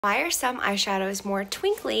Why are some eyeshadows more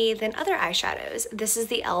twinkly than other eyeshadows? This is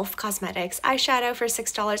the e.l.f. Cosmetics eyeshadow for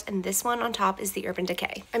 $6, and this one on top is the Urban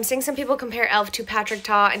Decay. I'm seeing some people compare e.l.f. to Patrick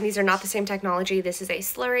Ta, and these are not the same technology. This is a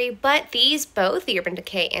slurry, but these both, the Urban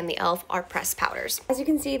Decay and the e.l.f., are pressed powders. As you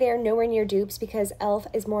can see, they are nowhere near dupes because e.l.f.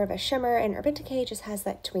 is more of a shimmer and Urban Decay just has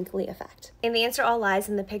that twinkly effect. And the answer all lies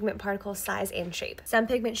in the pigment particle size and shape. Some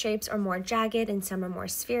pigment shapes are more jagged and some are more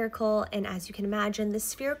spherical, and as you can imagine, the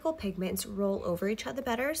spherical pigments roll over each other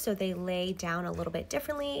better, so they lay down a little bit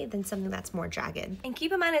differently than something that's more jagged. And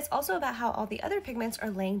keep in mind, it's also about how all the other pigments are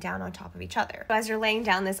laying down on top of each other. So as you're laying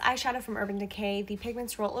down this eyeshadow from Urban Decay, the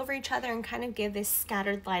pigments roll over each other and kind of give this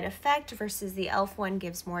scattered light effect versus the e.l.f. one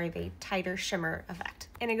gives more of a tighter shimmer effect.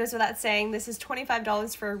 And it goes without saying, this is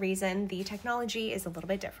 $25 for a reason. The technology is a little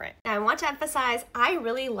bit different. Now I want to emphasize, I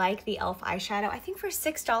really like the e.l.f. eyeshadow. I think for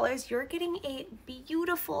 $6, you're getting a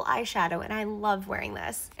beautiful eyeshadow, and I love wearing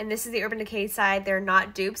this. And this is the Urban Decay side. They're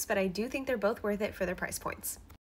not dupes, but I do think they're both worth it for their price points.